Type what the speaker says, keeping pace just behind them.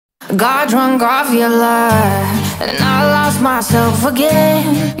Got drunk off your love, and I lost myself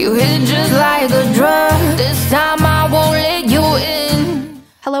again. You hit just like a drug. This time I won't let you in.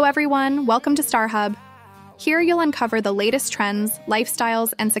 Hello everyone, welcome to Star Hub. Here you'll uncover the latest trends,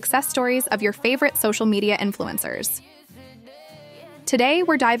 lifestyles, and success stories of your favorite social media influencers. Today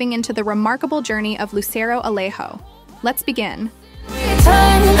we're diving into the remarkable journey of Lucero Alejo. Let's begin.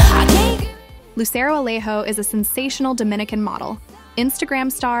 Lucero Alejo is a sensational Dominican model, Instagram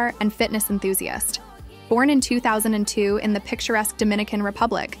star, and fitness enthusiast. Born in 2002 in the picturesque Dominican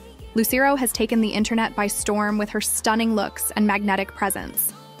Republic, Lucero has taken the internet by storm with her stunning looks and magnetic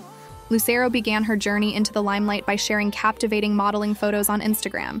presence. Lucero began her journey into the limelight by sharing captivating modeling photos on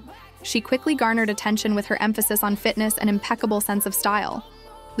Instagram. She quickly garnered attention with her emphasis on fitness and impeccable sense of style.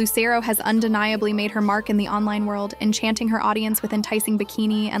 Lucero has undeniably made her mark in the online world, enchanting her audience with enticing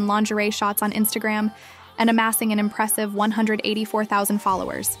bikini and lingerie shots on Instagram and amassing an impressive 184,000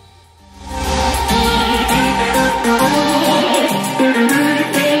 followers.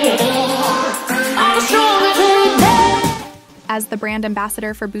 As the brand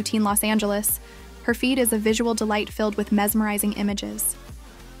ambassador for Boutique Los Angeles, her feed is a visual delight filled with mesmerizing images.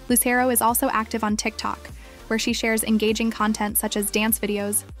 Lucero is also active on TikTok, where she shares engaging content such as dance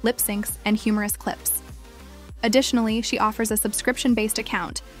videos, lip syncs, and humorous clips. Additionally, she offers a subscription-based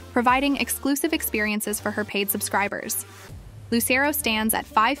account, providing exclusive experiences for her paid subscribers. Lucero stands at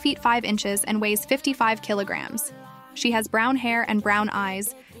 5 feet 5 inches and weighs 55 kilograms. She has brown hair and brown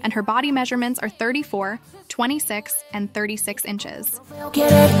eyes, and her body measurements are 34, 26, and 36 inches.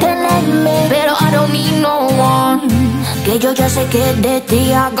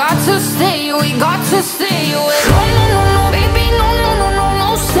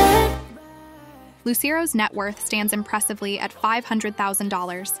 Lucero's net worth stands impressively at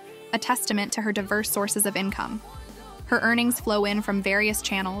 $500,000, a testament to her diverse sources of income. Her earnings flow in from various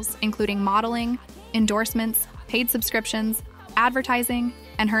channels, including modeling, endorsements, paid subscriptions, advertising,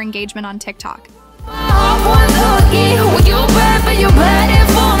 and her engagement on TikTok.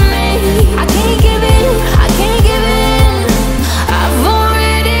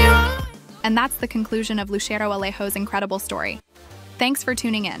 And that's the conclusion of Lucero Alejo's incredible story. Thanks for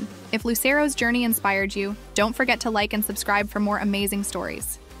tuning in. If Lucero's journey inspired you, don't forget to like and subscribe for more amazing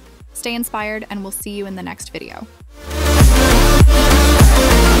stories. Stay inspired, and we'll see you in the next video.